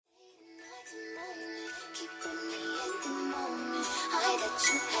keeping me in the moment. I let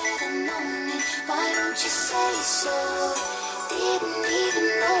you have a moment. Why don't you say so? Didn't even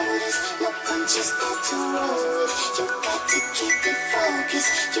notice. No punches there to roll with. You got to keep it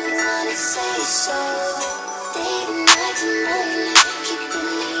focused. You wanna say so? Day and night a moment. Keeping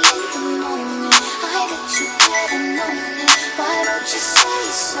me in the moment. I let you have a moment. Why don't you say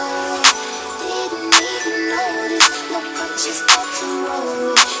so? Didn't even notice. No punches there to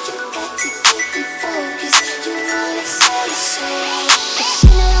roll with. You got to keep it focused. You wanna say so? It's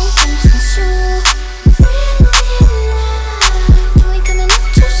been a long time since you really love. You ain't coming up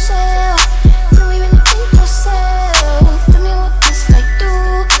yourself. You ain't really think yourself. Tell me what this like do.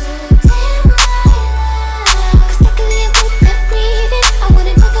 Damn my love. 'Cause luckily I'm good at breathing. I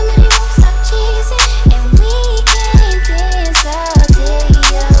wouldn't fuck him and he won't stop cheesing. And we can dance all day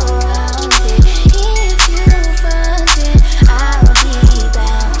around it. If you want it, I'll be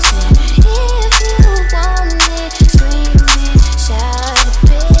bouncing. If you want it, screaming, shout it,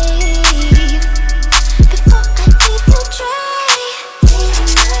 babe. Before I leave you dry, day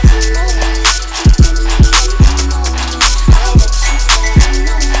and night a moment, keeping me in the moment. I let you have a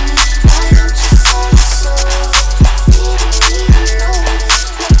moment. Why don't you say so? Didn't even notice.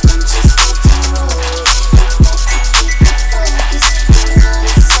 No punches there to roll with. You got to keep it focused. You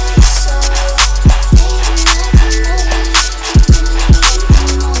wanna say so? Day and night a moment, keeping me in the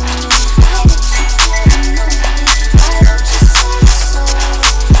moment. I let you have a moment. Why don't you say so?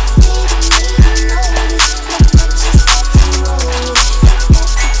 Didn't even notice. No punches there to roll with. You got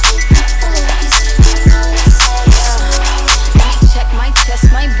to keep it focused. You wanna say so? Let me check my chest,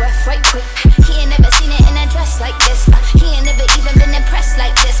 my breath right quick.